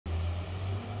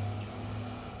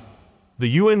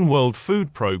The UN World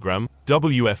Food Programme,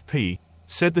 WFP,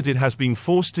 said that it has been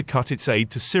forced to cut its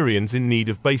aid to Syrians in need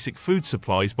of basic food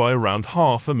supplies by around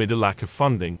half amid a lack of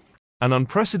funding. An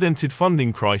unprecedented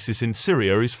funding crisis in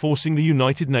Syria is forcing the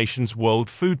United Nations World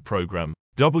Food Programme,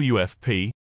 WFP,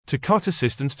 to cut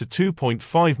assistance to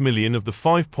 2.5 million of the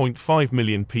 5.5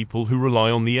 million people who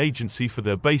rely on the agency for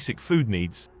their basic food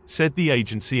needs, said the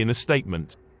agency in a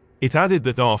statement. It added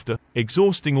that after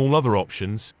exhausting all other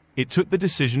options, it took the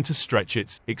decision to stretch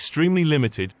its extremely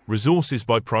limited resources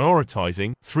by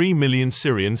prioritizing 3 million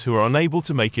Syrians who are unable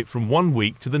to make it from one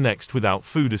week to the next without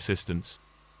food assistance.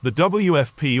 The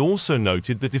WFP also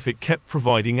noted that if it kept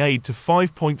providing aid to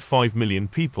 5.5 million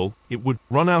people, it would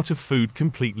run out of food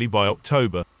completely by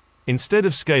October. Instead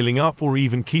of scaling up or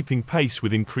even keeping pace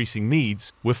with increasing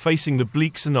needs, we're facing the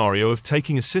bleak scenario of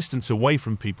taking assistance away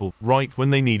from people right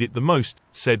when they need it the most,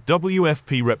 said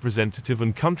WFP representative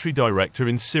and country director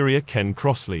in Syria Ken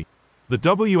Crossley. The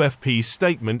WFP's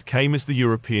statement came as the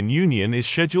European Union is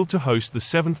scheduled to host the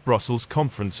 7th Brussels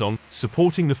Conference on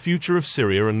supporting the future of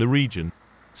Syria and the region.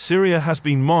 Syria has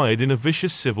been mired in a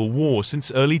vicious civil war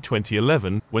since early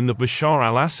 2011, when the Bashar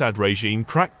al-Assad regime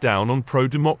cracked down on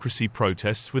pro-democracy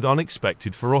protests with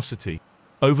unexpected ferocity.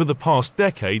 Over the past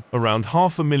decade, around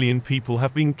 500,000 people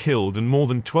have been killed and more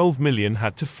than 12 million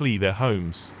had to flee their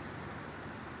homes.